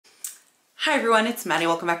Hi everyone, it's Maddie.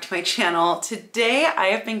 Welcome back to my channel. Today I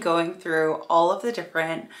have been going through all of the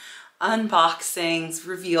different unboxings,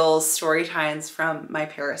 reveals, story times from my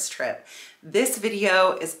Paris trip. This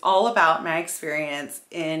video is all about my experience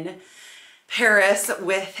in Paris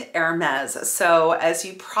with Hermes. So as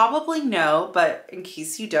you probably know, but in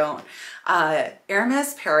case you don't,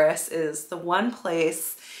 Hermes Paris is the one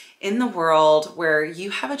place in the world where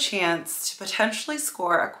you have a chance to potentially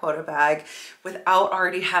score a quota bag without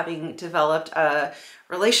already having developed a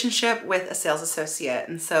relationship with a sales associate.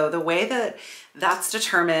 And so the way that that's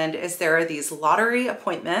determined is there are these lottery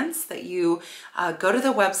appointments that you go to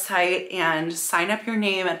the website and sign up your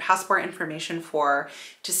name and passport information for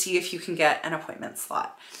to see if you can get an appointment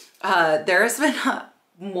slot. There has been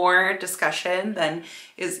more discussion than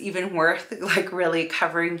is even worth really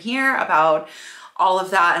covering here about all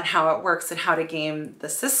of that and how it works and how to game the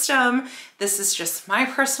system. This is just my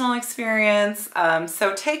personal experience.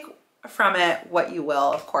 So take from it what you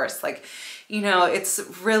will, of course. It's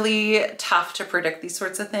really tough to predict these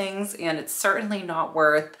sorts of things, and it's certainly not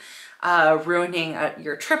worth ruining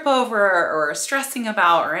your trip over or stressing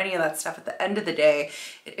about or any of that stuff. At the end of the day,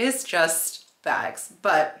 it is just bags.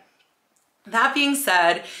 But that being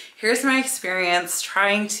said, here's my experience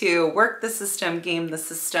trying to work the system, game the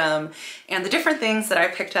system, and the different things that I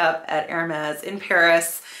picked up at Hermes in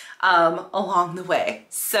Paris along the way.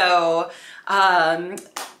 So,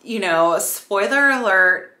 spoiler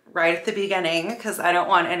alert right at the beginning, because I don't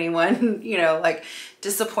want anyone,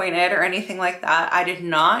 disappointed or anything like that. I did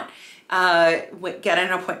not get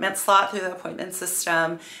an appointment slot through the appointment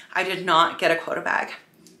system. I did not get a quota bag.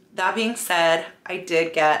 That being said, I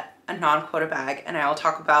did get a non-quota bag, and I'll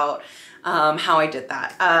talk about how I did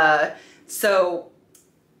that. So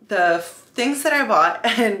the things that I bought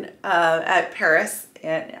at Paris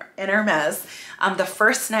in Hermes, the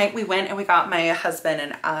first night we went and we got my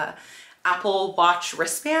husband an Apple Watch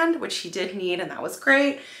wristband, which he did need, and that was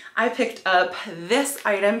great. I picked up this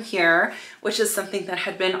item here, which is something that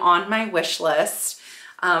had been on my wish list,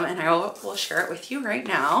 and I will share it with you right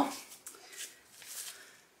now.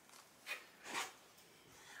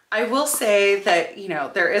 I will say that,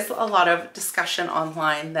 there is a lot of discussion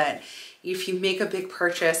online that if you make a big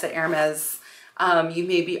purchase at Hermes, you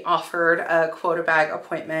may be offered a quota bag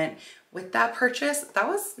appointment with that purchase. That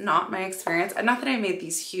was not my experience. Not that I made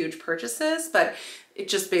these huge purchases, but it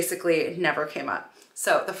just basically never came up.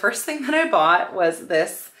 So the first thing that I bought was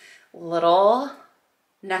this little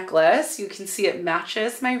necklace. You can see it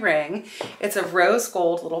matches my ring. It's a rose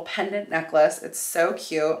gold little pendant necklace. It's so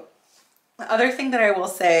cute. The other thing that I will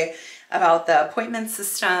say about the appointment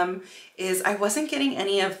system is I wasn't getting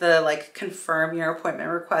any of the confirm your appointment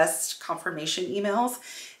request confirmation emails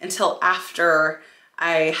until after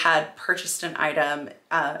I had purchased an item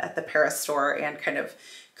at the Paris store and kind of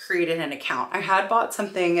created an account. I had bought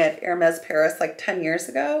something at Hermes Paris 10 years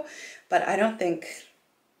ago, but I don't think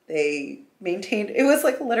they maintained, it was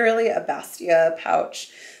literally a Bastia pouch.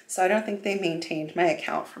 So I don't think they maintained my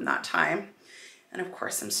account from that time. And of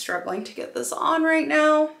course I'm struggling to get this on right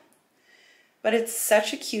now, but it's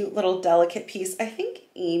such a cute little delicate piece. I think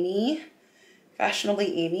Amy,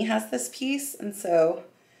 Fashionably Amy, has this piece. And so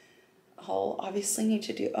I'll obviously need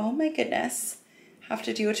to do, oh my goodness, have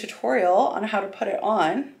to do a tutorial on how to put it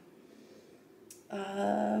on.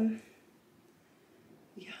 Yeah,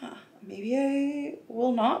 maybe I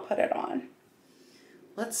will not put it on.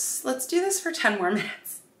 Let's do this for 10 more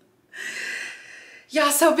minutes. Yeah,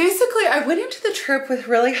 so basically I went into the trip with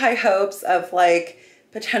really high hopes of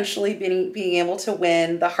potentially being able to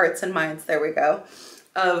win the hearts and minds, there we go,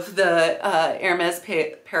 of the Hermes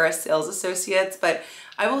Paris sales associates. But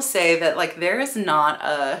I will say that there is not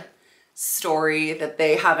a story that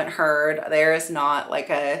they haven't heard. There is not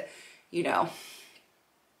a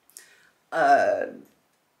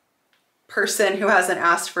person who hasn't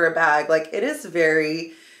asked for a bag. It is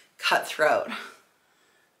very cutthroat.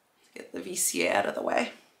 Get the VCA out of the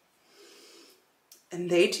way. And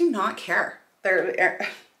they do not care.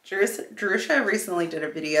 Jerusha recently did a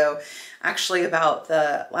video actually about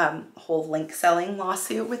the whole link selling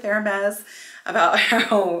lawsuit with Hermes, about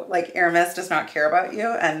how Hermes does not care about you.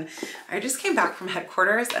 And I just came back from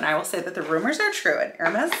headquarters, and I will say that the rumors are true. At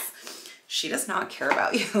Hermes, she does not care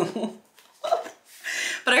about you.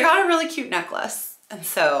 But I got a really cute necklace, and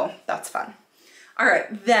so that's fun. All right,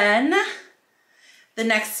 then the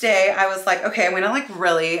next day I was like, okay, I'm gonna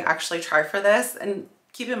really actually try for this. And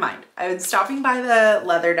keep in mind, I was stopping by the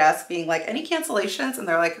leather desk being any cancellations? And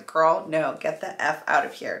they're like, girl, no, get the F out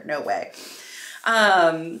of here, no way.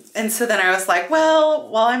 And so then I was like, well,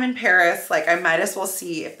 while I'm in Paris, I might as well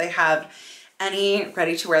see if they have any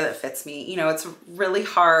ready-to-wear that fits me. You know, it's really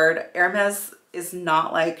hard. Hermes is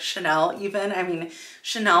not like Chanel even. I mean,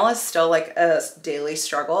 Chanel is still like a daily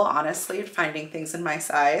struggle, honestly, finding things in my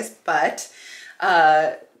size, but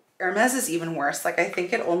Hermes is even worse. Like I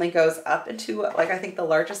think it only goes up into, like I think the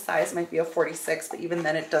largest size might be a 46, but even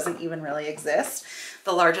then it doesn't even really exist.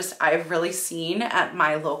 The largest I've really seen at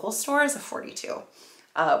my local store is a 42,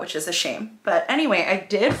 which is a shame. But anyway, I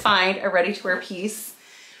did find a ready-to-wear piece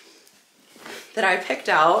that I picked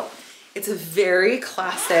out. It's a very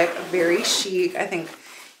classic, very chic, I think,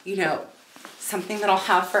 you know, something that I'll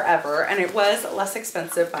have forever. And it was less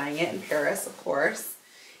expensive buying it in Paris, of course.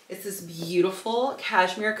 It's this beautiful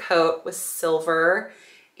cashmere coat with silver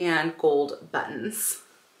and gold buttons.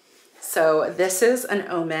 So this is an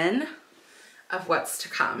omen of what's to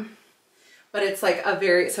come. But it's like a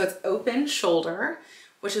very, so it's open shoulder,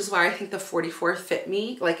 which is why I think the 44 fit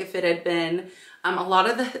me. Like if it had been, a lot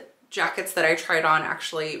of the jackets that I tried on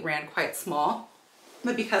actually ran quite small,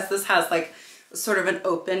 but because this has like sort of an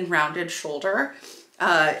open rounded shoulder,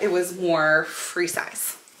 it was more free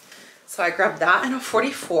size. So I grabbed that in a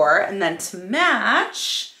 44, and then to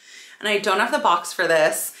match, and I don't have the box for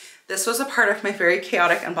this. This was a part of my very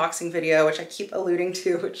chaotic unboxing video, which I keep alluding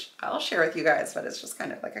to, which I'll share with you guys, but it's just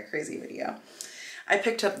kind of like a crazy video. I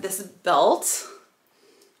picked up this belt.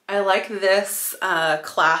 I like this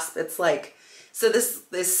clasp. It's like, so this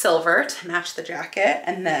is silver to match the jacket,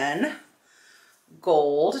 and then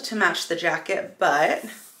gold to match the jacket, but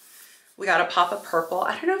we got a pop of purple.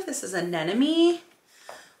 I don't know if this is an anemone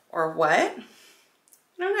or what. I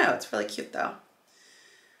don't know. It's really cute though.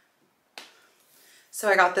 So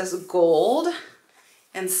I got this gold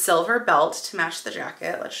and silver belt to match the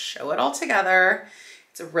jacket. Let's show it all together.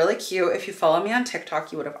 It's really cute. If you follow me on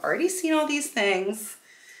TikTok, you would have already seen all these things,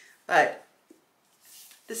 but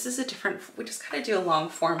this is a different, we just gotta do a long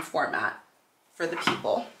form format for the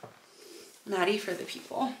people. Maddie for the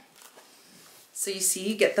people. So you see,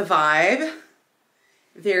 you get the vibe.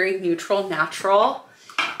 Very neutral, natural.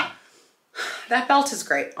 That belt is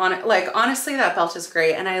great. Like honestly, that belt is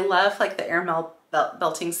great. And I love like the Hermes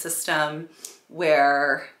belting system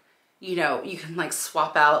where, you know, you can like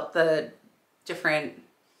swap out the different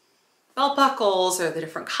belt buckles or the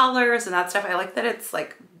different colors and that stuff. I like that it's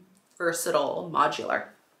like versatile, modular.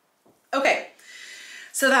 Okay,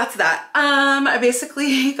 so that's that. I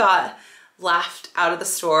basically got laughed out of the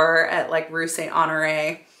store at like Rue Saint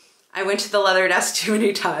Honore. I went to the leather desk too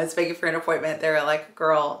many times begging for an appointment. They were like,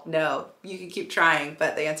 girl, no, you can keep trying,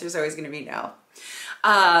 but the answer is always gonna be no.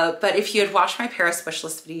 But if you had watched my Paris wish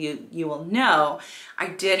list video, you will know I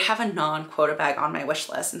did have a non-quota bag on my wish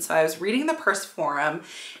list. And so I was reading the purse forum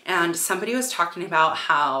and somebody was talking about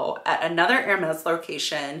how at another Hermes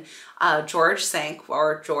location, George 5,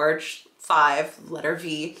 letter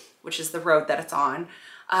V, which is the road that it's on,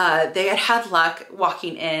 they had luck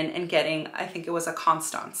walking in and getting, I think it was a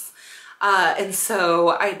Constance. And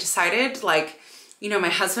so I decided, like, you know, my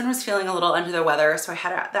husband was feeling a little under the weather, so I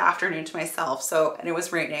had the afternoon to myself, and it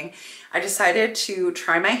was raining. I decided to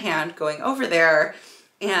try my hand going over there,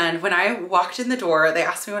 and when I walked in the door, they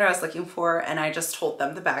asked me what I was looking for, and I just told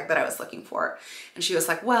them the bag that I was looking for. And she was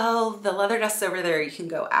like, well, the leather desk's over there, you can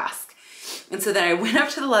go ask. And so then I went up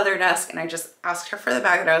to the leather desk and I just asked her for the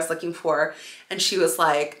bag that I was looking for, and she was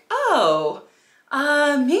like, oh,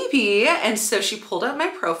 maybe. And so she pulled up my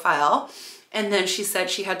profile, and then she said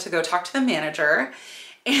she had to go talk to the manager.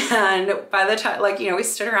 And by the time, like, you know, we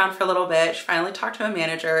stood around for a little bit, she finally talked to a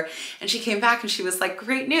manager and she came back and she was like,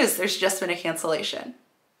 great news, there's just been a cancellation.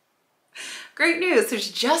 Great news,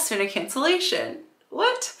 there's just been a cancellation.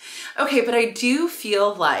 What? Okay, but I do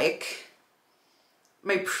feel like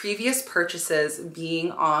my previous purchases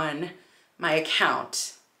being on my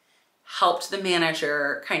account helped the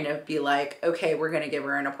manager kind of be like, okay, we're gonna give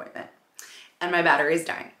her an appointment. And my battery's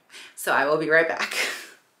dying. So I will be right back.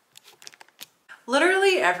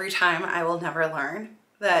 Literally every time I will never learn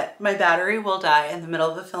that my battery will die in the middle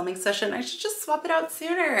of the filming session. I should just swap it out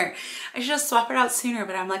sooner.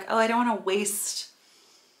 But I'm like, oh, I don't want to waste.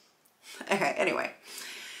 Okay, anyway,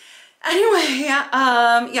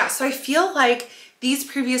 yeah, so I feel like these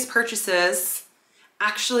previous purchases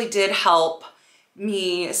actually did help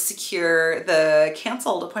me secure the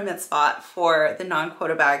canceled appointment spot for the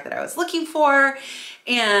non-quota bag that I was looking for.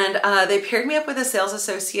 And they paired me up with a sales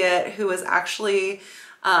associate who was actually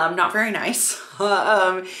not very nice.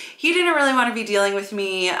 He didn't really want to be dealing with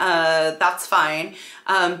me. That's fine.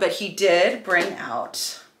 But he did bring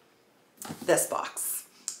out this box.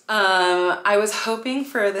 I was hoping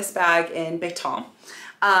for this bag in Béton,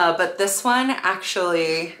 but this one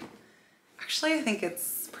actually I think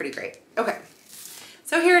it's pretty great. Okay.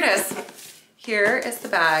 So here it is. here is the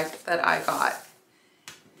bag that I got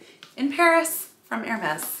in Paris from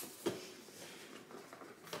Hermes.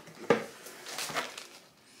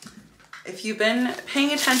 If you've been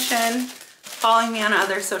paying attention, following me on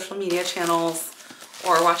other social media channels,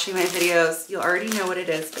 or watching my videos, you'll already know what it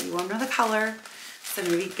is, but you won't know the color. So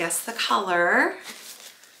maybe guess the color.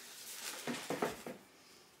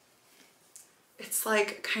 It's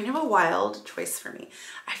like kind of a wild choice for me.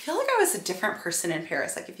 I feel like I was a different person in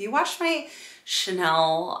Paris. Like if you watched my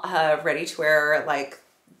Chanel ready to wear, like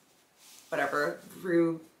whatever,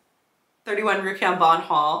 Rue 31 Rue Cambon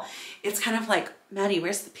haul, it's kind of like, Maddie,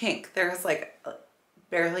 where's the pink? There's like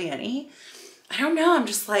barely any. I don't know. I'm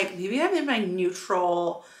just like, maybe I'm in my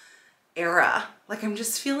neutral era. Like I'm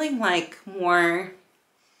just feeling like more,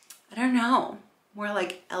 I don't know, more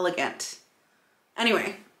like elegant.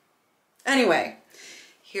 Anyway,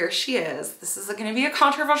 here she is. This is going to be a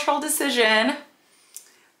controversial decision,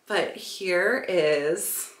 but here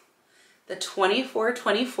is the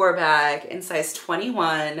 2424 bag in size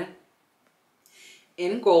 21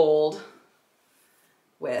 in gold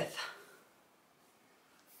with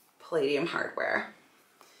palladium hardware.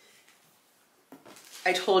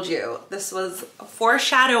 I told you this was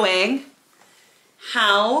foreshadowing.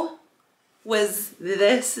 How was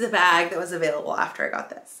this the bag that was available after I got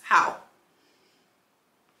this? How?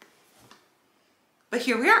 But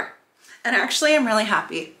here we are. And actually I'm really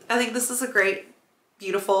happy. I think this is a great,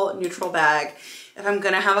 beautiful, neutral bag. If I'm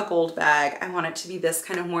gonna have a gold bag, I want it to be this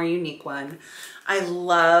kind of more unique one. I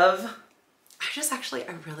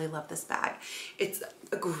really love this bag. It's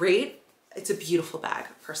a beautiful bag,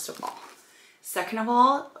 first of all. Second of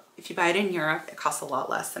all, if you buy it in Europe, it costs a lot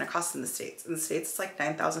less than it costs in the States. In the States, it's like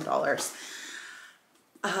 $9,000.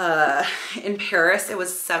 In Paris, it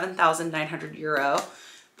was 7,900 euro,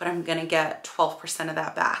 but I'm gonna get 12% of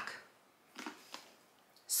that back.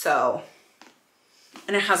 So,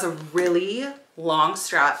 and it has a really long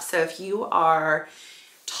strap. So if you are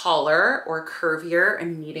taller or curvier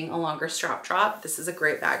and needing a longer strap drop, this is a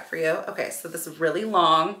great bag for you. Okay, so this really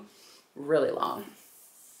long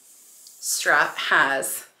strap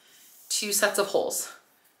has 2 sets of holes.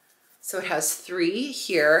 So it has 3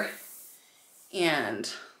 here and,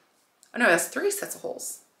 oh no, it has 3 sets of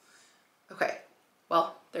holes. Okay,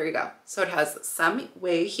 well, there you go. So it has some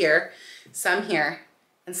way here, some here,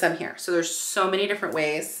 and some here. So there's so many different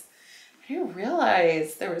ways. I didn't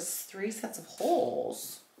realize there was 3 sets of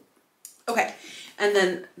holes. Okay, and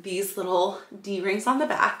then these little D-rings on the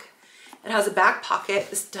back. It has a back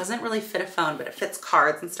pocket. This doesn't really fit a phone, but it fits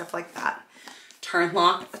cards and stuff like that. Turn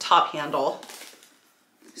lock, a top handle.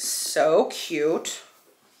 So cute.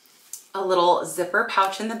 A little zipper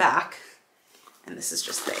pouch in the back. And this is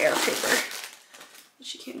just the air paper that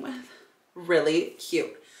she came with. Really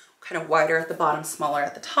cute. Kind of wider at the bottom, smaller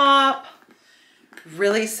at the top.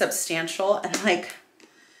 Really substantial. And like,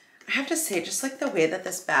 I have to say, just like the way that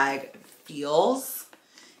this bag feels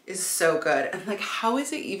is so good. And like, how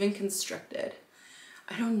is it even constructed?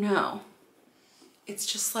 I don't know. It's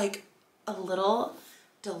just like a little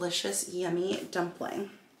delicious, yummy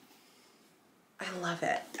dumpling. I love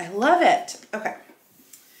it. I love it. Okay.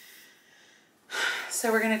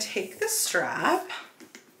 So we're going to take the strap.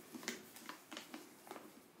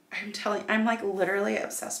 I'm like literally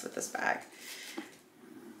obsessed with this bag.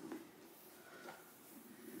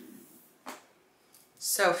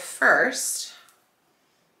 So first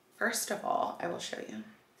of all, I will show you.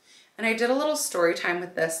 And I did a little story time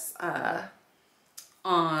with this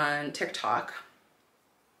on TikTok,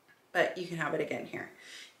 but you can have it again here.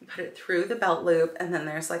 You put it through the belt loop, and then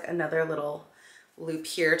there's like another little loop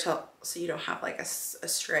here so you don't have like a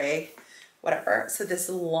stray, whatever. So this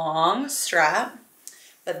long strap,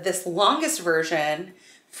 but this longest version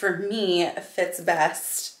for me fits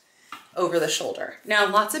best over the shoulder. Now,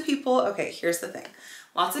 lots of people, okay, here's the thing.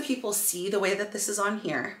 Lots of people see the way that this is on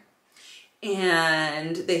here,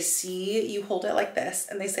 and they see you hold it like this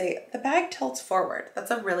and they say, the bag tilts forward.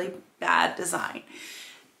 That's a really bad design.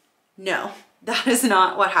 No, that is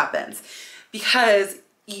not what happens, because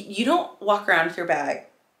you don't walk around with your bag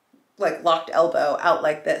like locked elbow out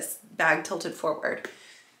like this, bag tilted forward.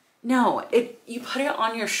 No, you put it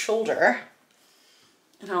on your shoulder,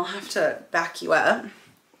 and I'll have to back you up.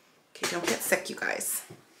 Okay, don't get sick, you guys.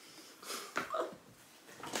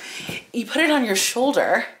 You put it on your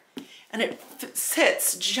shoulder and it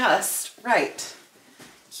sits just right.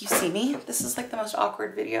 You see me? This is like the most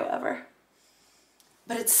awkward video ever.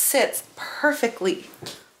 But it sits perfectly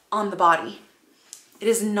on the body. It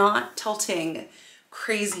is not tilting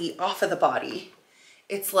crazy off of the body.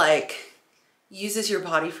 It's like uses your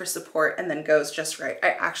body for support and then goes just right. I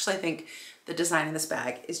actually think the design of this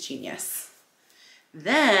bag is genius.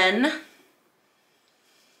 Then,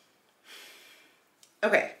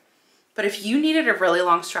 okay, but if you needed a really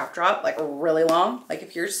long strap drop, like really long, like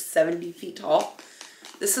if you're 70 feet tall,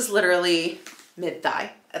 this is literally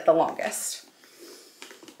mid-thigh at the longest.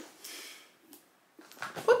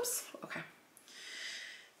 Whoops, okay.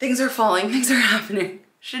 Things are falling, things are happening.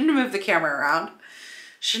 Shouldn't have moved the camera around.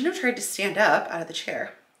 Shouldn't have tried to stand up out of the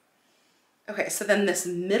chair. Okay, so then this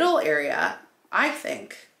middle area, I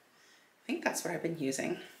think that's what I've been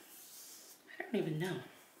using. I don't even know.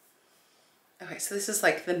 Okay, so this is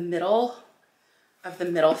like the middle of the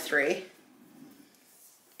middle three.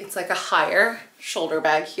 It's like a higher shoulder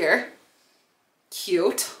bag here.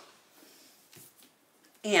 Cute.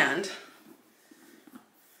 And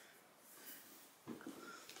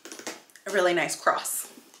a really nice cross.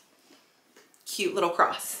 Cute little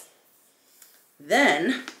cross.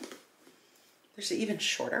 Then there's an even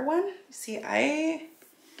shorter one. See, I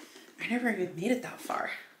never even made it that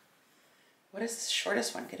far. What is the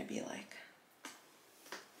shortest one gonna be like?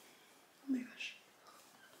 Oh my gosh.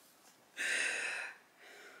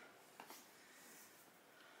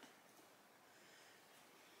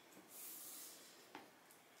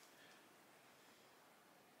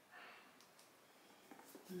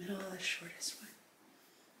 The middle of the shortest one.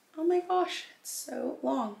 Oh my gosh, it's so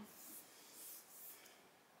long.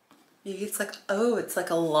 Maybe it's like, oh, it's like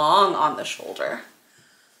a long on the shoulder.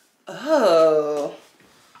 Oh.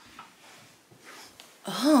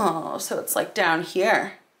 Oh, so it's like down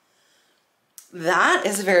here. That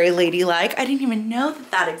is very ladylike. I didn't even know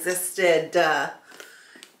that that existed.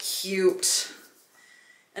 Cute.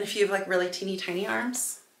 And if you have like really teeny tiny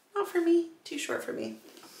arms, not for me, too short for me.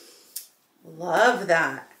 Love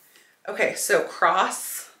that. Okay, so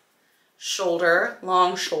cross, shoulder,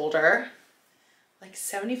 long shoulder, like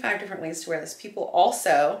 75 different ways to wear this. People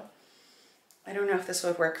also, I don't know if this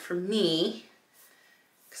would work for me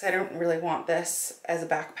because I don't really want this as a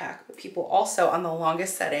backpack, but people also on the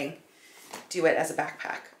longest setting do it as a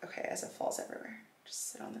backpack. Okay, as it falls everywhere.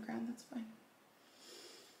 Just sit on the ground, that's fine.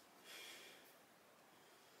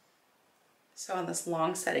 So on this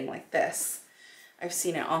long setting like this, I've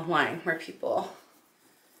seen it online where people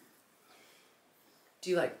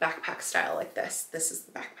do like backpack style like this. This is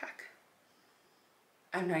the backpack.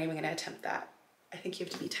 I'm not even gonna attempt that. I think you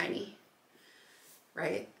have to be tiny,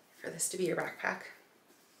 right? For this to be your backpack.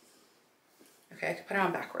 Okay, I could put it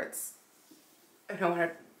on backwards. I don't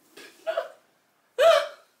want to.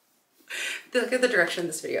 Look at the direction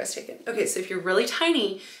this video is taken. Okay, so if you're really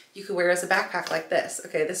tiny, you could wear it as a backpack like this.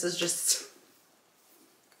 Okay, this is just.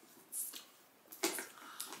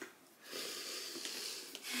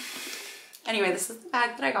 Anyway, this is the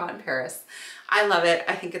bag that I got in Paris. I love it.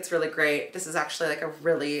 I think it's really great. This is actually like a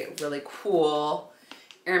really, really cool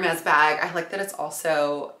Hermes bag. I like that it's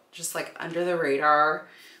also just like under the radar.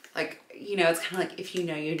 Like, you know, it's kind of like if you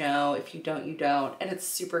know, you know, if you don't, you don't. And it's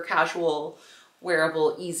super casual,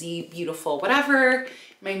 wearable, easy, beautiful, whatever.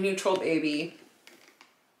 My neutral baby.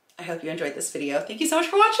 I hope you enjoyed this video. Thank you so much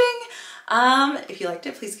for watching. If you liked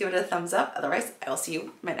it, please give it a thumbs up. Otherwise, I will see you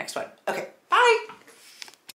in my next one. Okay.